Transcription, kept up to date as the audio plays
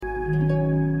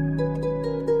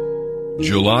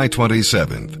July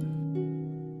 27th.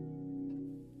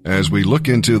 As we look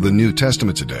into the New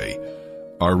Testament today,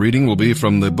 our reading will be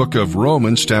from the book of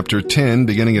Romans chapter 10,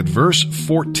 beginning at verse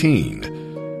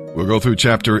 14. We'll go through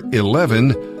chapter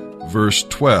 11, verse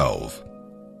 12.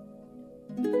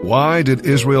 Why did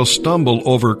Israel stumble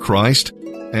over Christ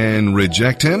and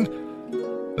reject him?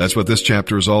 That's what this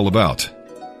chapter is all about.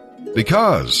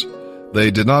 Because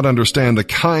they did not understand the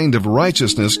kind of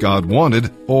righteousness God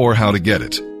wanted or how to get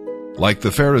it. Like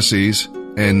the Pharisees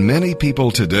and many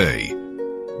people today,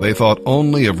 they thought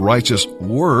only of righteous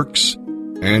works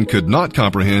and could not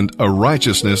comprehend a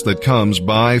righteousness that comes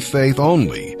by faith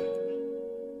only.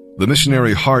 The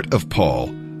missionary heart of Paul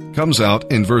comes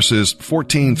out in verses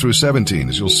 14 through 17,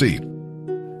 as you'll see.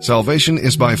 Salvation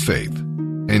is by faith,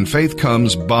 and faith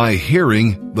comes by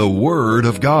hearing the Word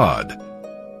of God.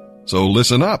 So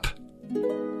listen up.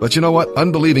 But you know what?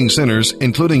 Unbelieving sinners,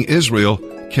 including Israel,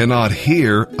 cannot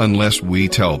hear unless we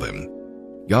tell them.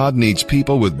 God needs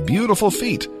people with beautiful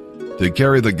feet to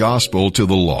carry the gospel to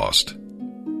the lost.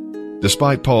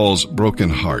 Despite Paul's broken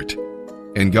heart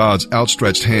and God's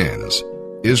outstretched hands,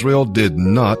 Israel did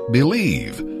not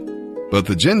believe. But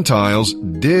the Gentiles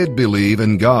did believe,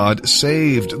 and God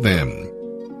saved them.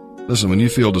 Listen, when you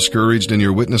feel discouraged in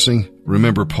your witnessing,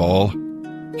 remember Paul.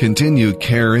 Continue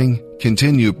caring,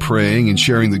 continue praying and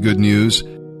sharing the good news.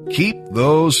 Keep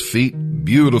those feet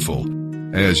beautiful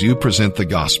as you present the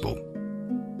gospel.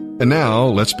 And now,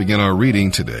 let's begin our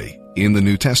reading today in the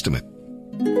New Testament.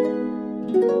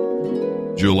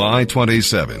 July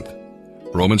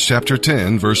 27th. Romans chapter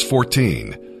 10, verse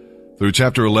 14, through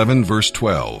chapter 11, verse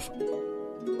 12.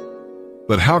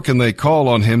 But how can they call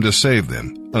on him to save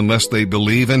them unless they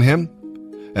believe in him?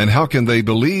 And how can they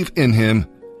believe in him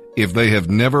if they have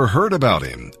never heard about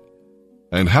him?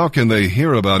 And how can they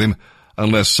hear about him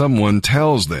unless someone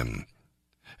tells them?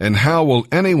 And how will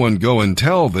anyone go and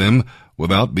tell them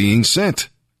without being sent?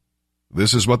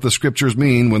 This is what the scriptures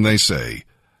mean when they say,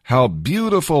 "How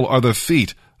beautiful are the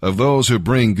feet of those who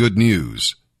bring good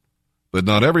news." But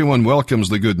not everyone welcomes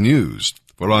the good news,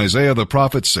 for Isaiah the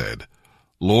prophet said,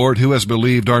 "Lord, who has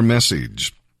believed our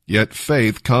message?" Yet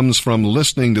faith comes from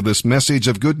listening to this message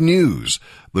of good news,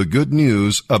 the good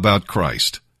news about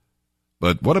Christ.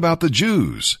 But what about the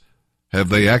Jews? Have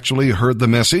they actually heard the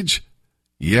message?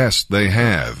 Yes, they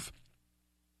have.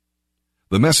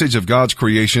 The message of God's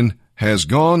creation has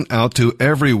gone out to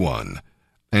everyone,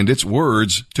 and its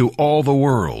words to all the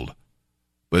world.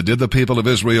 But did the people of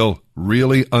Israel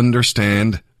really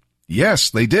understand? Yes,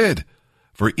 they did.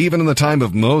 For even in the time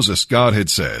of Moses, God had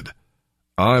said,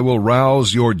 "I will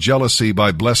rouse your jealousy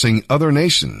by blessing other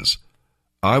nations.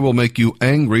 I will make you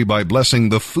angry by blessing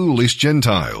the foolish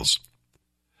Gentiles."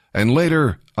 And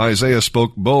later, Isaiah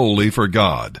spoke boldly for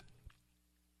God.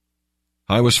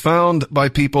 "I was found by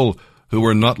people who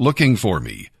were not looking for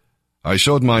me. I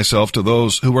showed myself to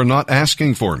those who were not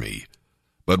asking for me."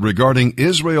 But regarding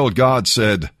Israel, God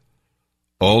said,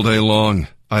 "All day long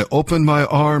I opened my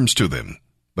arms to them,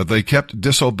 but they kept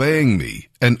disobeying me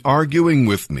and arguing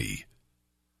with me."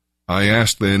 I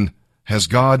asked then, has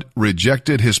God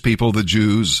rejected his people, the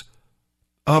Jews?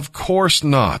 Of course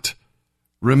not.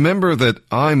 Remember that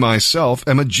I myself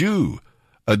am a Jew,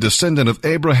 a descendant of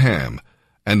Abraham,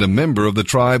 and a member of the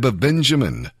tribe of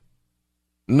Benjamin.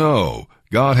 No,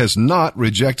 God has not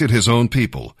rejected his own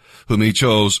people, whom he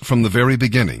chose from the very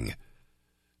beginning.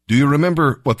 Do you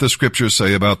remember what the scriptures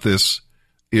say about this?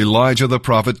 Elijah the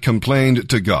prophet complained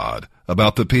to God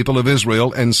about the people of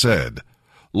Israel and said,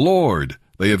 "Lord,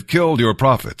 they have killed your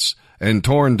prophets and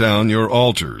torn down your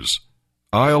altars.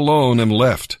 I alone am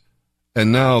left,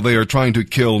 and now they are trying to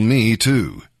kill me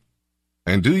too."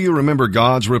 And do you remember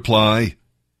God's reply?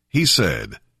 He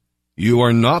said, "You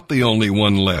are not the only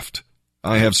one left.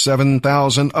 I have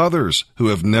 7,000 others who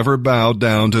have never bowed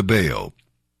down to Baal."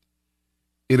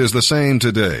 It is the same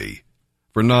today,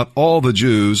 for not all the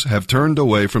Jews have turned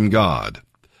away from God.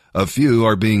 A few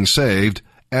are being saved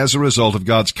as a result of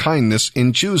God's kindness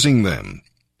in choosing them.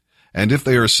 And if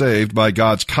they are saved by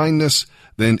God's kindness,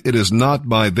 then it is not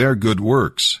by their good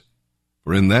works.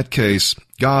 For in that case,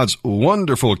 God's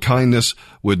wonderful kindness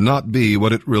would not be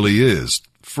what it really is,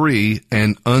 free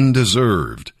and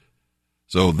undeserved.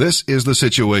 So this is the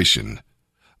situation.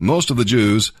 Most of the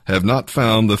Jews have not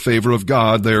found the favor of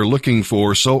God they are looking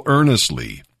for so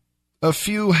earnestly. A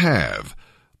few have,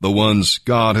 the ones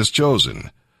God has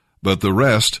chosen, but the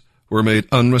rest were made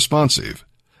unresponsive.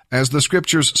 As the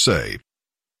scriptures say,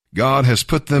 God has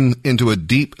put them into a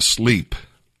deep sleep.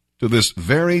 To this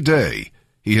very day,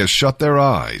 he has shut their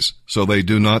eyes so they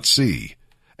do not see,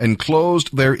 and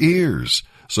closed their ears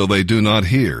so they do not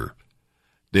hear.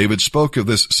 David spoke of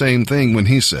this same thing when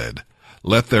he said,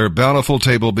 "Let their bountiful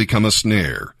table become a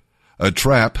snare, a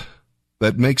trap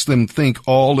that makes them think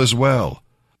all is well.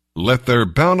 Let their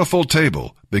bountiful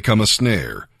table become a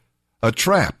snare, a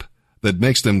trap that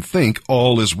makes them think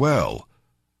all is well.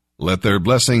 Let their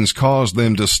blessings cause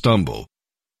them to stumble.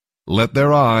 Let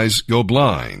their eyes go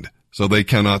blind so they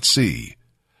cannot see,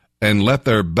 and let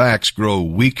their backs grow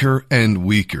weaker and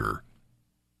weaker."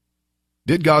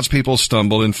 Did God's people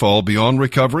stumble and fall beyond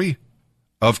recovery?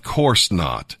 Of course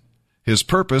not. His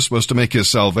purpose was to make his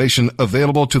salvation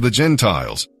available to the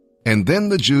Gentiles, and then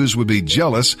the Jews would be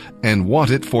jealous and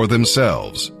want it for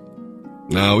themselves.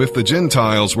 Now, if the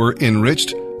Gentiles were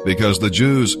enriched because the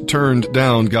Jews turned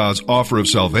down God's offer of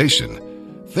salvation,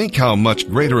 think how much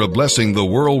greater a blessing the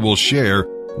world will share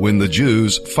when the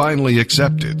Jews finally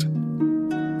accept it.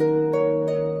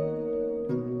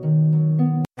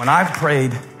 When I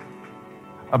prayed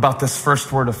about this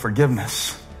first word of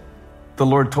forgiveness, the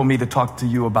Lord told me to talk to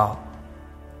you about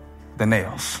the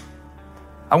nails.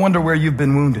 I wonder where you've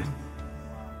been wounded.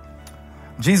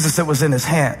 Jesus, it was in his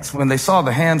hands. When they saw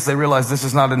the hands, they realized this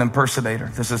is not an impersonator.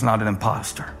 This is not an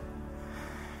imposter.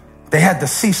 They had to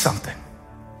see something.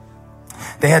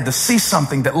 They had to see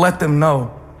something that let them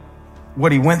know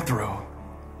what he went through.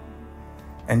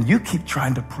 And you keep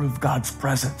trying to prove God's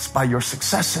presence by your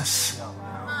successes.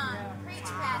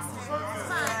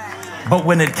 But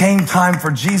when it came time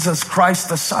for Jesus Christ,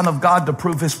 the Son of God, to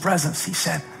prove his presence, he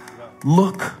said,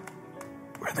 "Look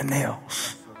where the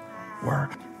nails were."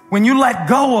 When you let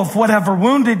go of whatever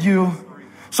wounded you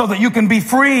so that you can be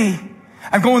free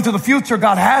and go into the future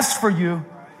God has for you,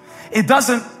 it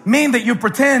doesn't mean that you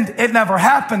pretend it never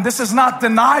happened. This is not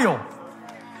denial.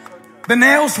 The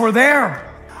nails were there.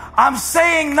 I'm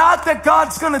saying not that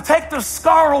God's going to take the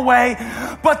scar away,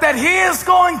 but that he is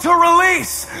going to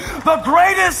release the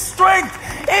greatest strength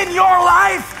in your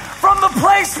life from the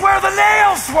place where the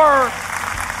nails were.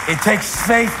 It takes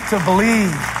faith to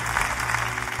believe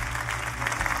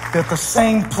that the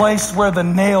same place where the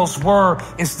nails were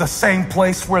is the same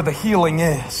place where the healing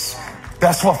is.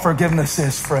 That's what forgiveness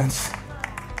is, friends.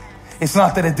 It's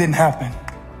not that it didn't happen.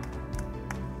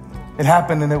 It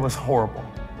happened and it was horrible.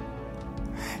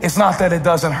 It's not that it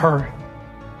doesn't hurt.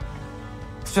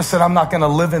 It's just that I'm not going to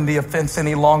live in the offense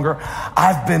any longer.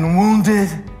 I've been wounded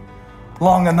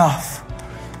long enough.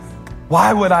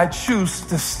 Why would I choose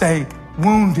to stay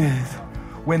wounded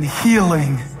when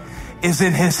healing is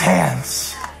in his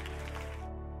hands?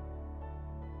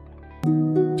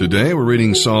 Today we're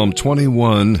reading Psalm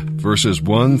 21, verses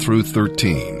 1 through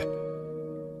 13.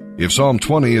 If Psalm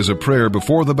 20 is a prayer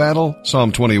before the battle,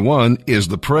 Psalm 21 is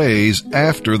the praise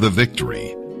after the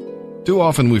victory. Too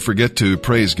often we forget to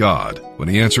praise God when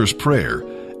he answers prayer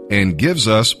and gives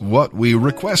us what we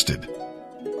requested.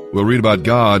 We'll read about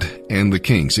God and the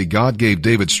king. See, God gave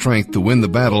David strength to win the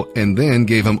battle and then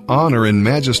gave him honor and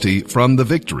majesty from the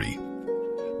victory.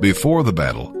 Before the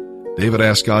battle, David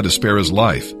asked God to spare his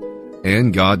life,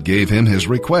 and God gave him his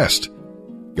request.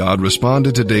 God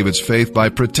responded to David's faith by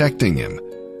protecting him,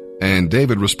 and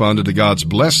David responded to God's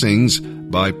blessings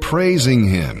by praising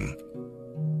him.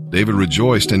 David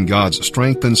rejoiced in God's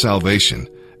strength and salvation,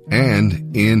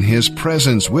 and in his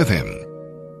presence with him.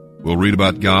 We'll read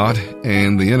about God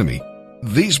and the enemy.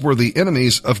 These were the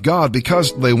enemies of God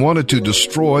because they wanted to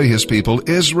destroy his people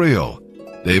Israel.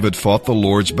 David fought the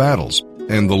Lord's battles,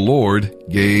 and the Lord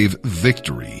gave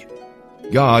victory.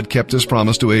 God kept his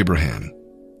promise to Abraham.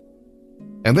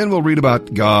 And then we'll read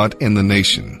about God and the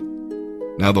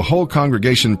nation. Now the whole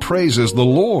congregation praises the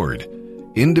Lord.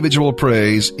 Individual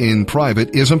praise in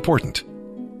private is important,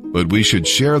 but we should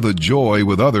share the joy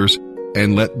with others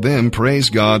and let them praise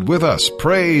God with us.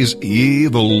 Praise ye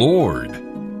the Lord.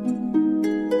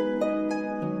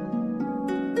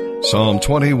 Psalm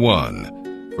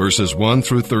 21, verses 1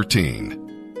 through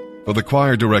 13. For the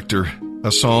choir director,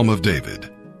 a psalm of David.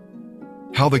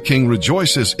 How the king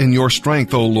rejoices in your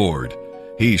strength, O Lord.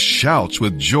 He shouts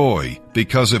with joy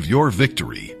because of your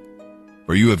victory.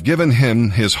 For you have given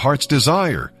him his heart's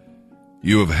desire.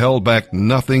 You have held back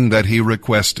nothing that he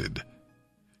requested.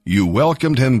 You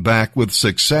welcomed him back with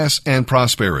success and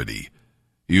prosperity.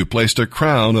 You placed a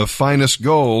crown of finest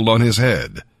gold on his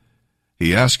head.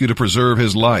 He asked you to preserve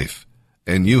his life,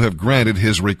 and you have granted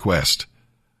his request.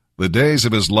 The days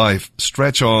of his life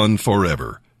stretch on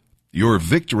forever. Your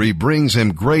victory brings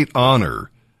him great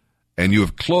honor, and you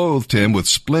have clothed him with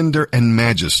splendor and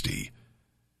majesty.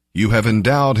 You have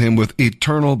endowed him with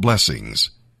eternal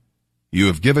blessings. You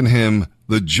have given him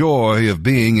the joy of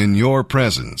being in your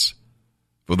presence.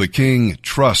 For the king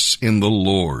trusts in the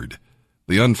Lord.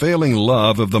 The unfailing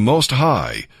love of the Most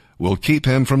High will keep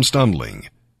him from stumbling.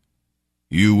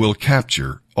 You will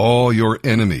capture all your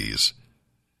enemies.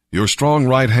 Your strong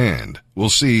right hand will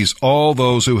seize all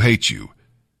those who hate you.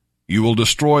 You will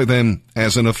destroy them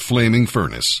as in a flaming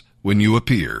furnace when you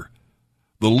appear.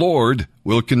 The Lord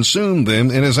will consume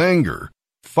them in his anger.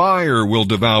 Fire will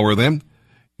devour them.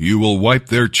 You will wipe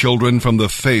their children from the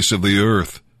face of the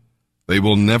earth. They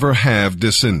will never have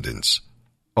descendants.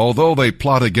 Although they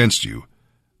plot against you,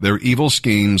 their evil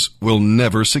schemes will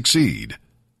never succeed.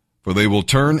 For they will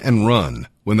turn and run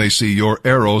when they see your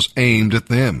arrows aimed at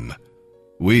them.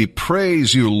 We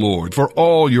praise you, Lord, for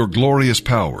all your glorious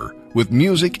power. With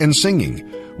music and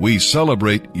singing, we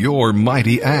celebrate your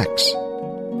mighty acts.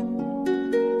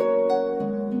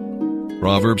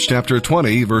 Proverbs chapter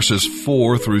 20, verses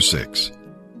 4 through 6.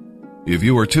 If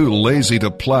you are too lazy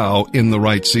to plow in the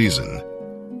right season,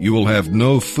 you will have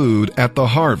no food at the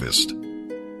harvest.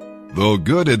 Though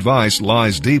good advice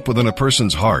lies deep within a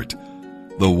person's heart,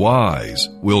 the wise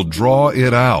will draw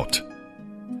it out.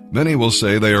 Many will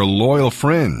say they are loyal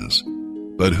friends,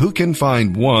 but who can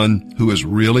find one who is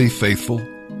really faithful?